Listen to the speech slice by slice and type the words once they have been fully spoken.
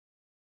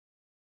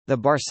The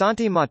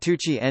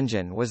Barsanti-Matteucci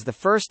engine was the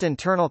first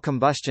internal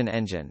combustion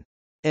engine.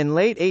 In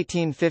late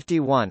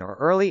 1851 or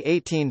early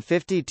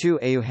 1852,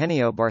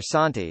 Eugenio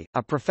Barsanti,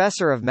 a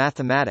professor of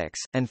mathematics,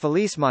 and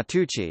Felice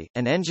Matteucci,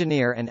 an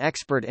engineer and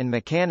expert in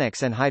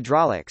mechanics and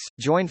hydraulics,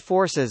 joined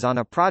forces on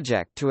a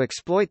project to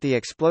exploit the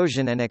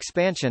explosion and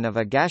expansion of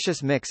a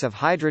gaseous mix of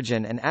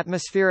hydrogen and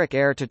atmospheric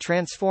air to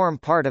transform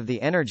part of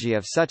the energy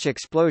of such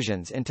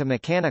explosions into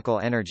mechanical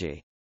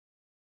energy.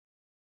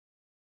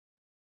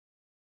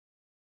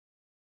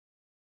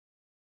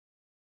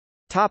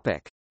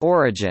 Topic: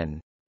 Origin.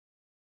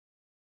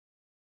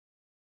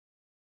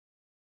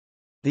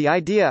 The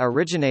idea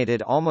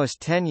originated almost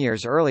 10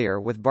 years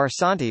earlier with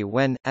Barsanti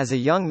when, as a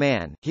young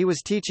man, he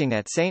was teaching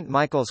at St.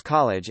 Michael's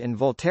College in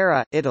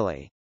Volterra,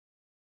 Italy.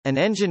 An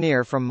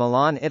engineer from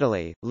Milan,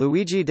 Italy,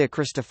 Luigi de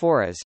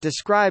Cristoforas,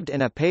 described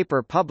in a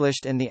paper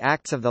published in the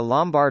Acts of the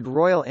Lombard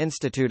Royal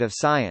Institute of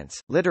Science,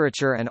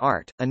 Literature and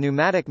Art, a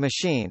pneumatic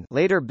machine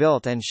later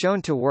built and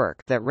shown to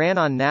work that ran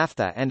on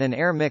naphtha and an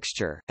air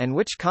mixture, and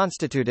which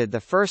constituted the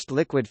first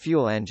liquid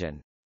fuel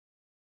engine.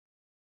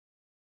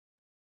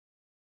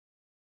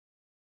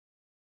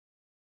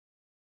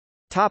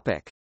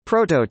 Topic: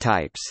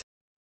 Prototypes.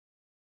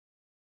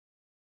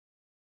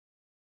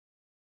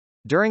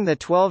 During the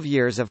 12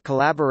 years of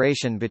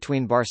collaboration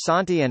between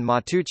Barsanti and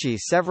Matteucci,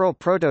 several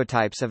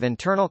prototypes of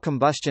internal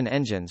combustion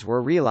engines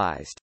were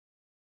realized.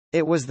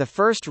 It was the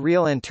first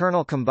real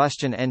internal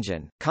combustion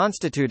engine,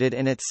 constituted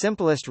in its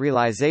simplest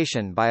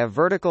realization by a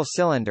vertical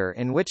cylinder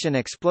in which an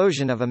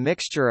explosion of a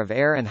mixture of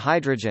air and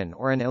hydrogen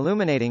or an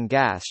illuminating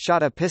gas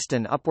shot a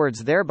piston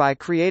upwards, thereby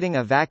creating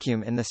a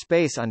vacuum in the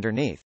space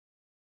underneath.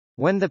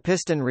 When the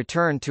piston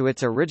returned to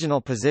its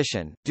original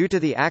position, due to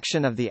the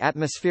action of the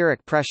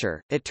atmospheric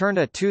pressure, it turned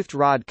a toothed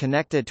rod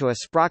connected to a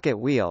sprocket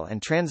wheel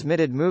and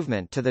transmitted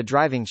movement to the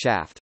driving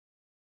shaft.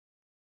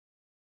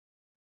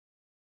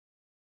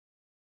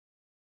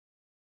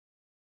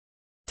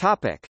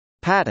 Topic: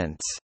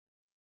 Patents.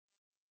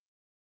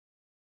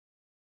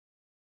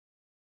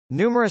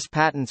 Numerous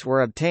patents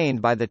were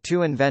obtained by the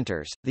two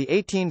inventors, the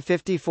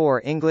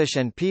 1854 English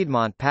and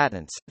Piedmont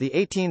patents, the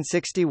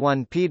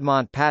 1861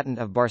 Piedmont patent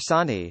of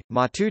Barsanti,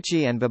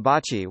 Matteucci and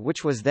Babacci,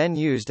 which was then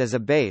used as a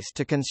base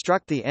to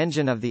construct the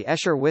engine of the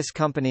Escher-Wyss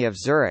Company of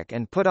Zurich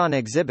and put on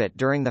exhibit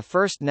during the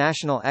first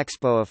National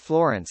Expo of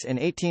Florence in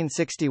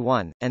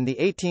 1861, and the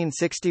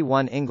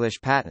 1861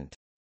 English patent.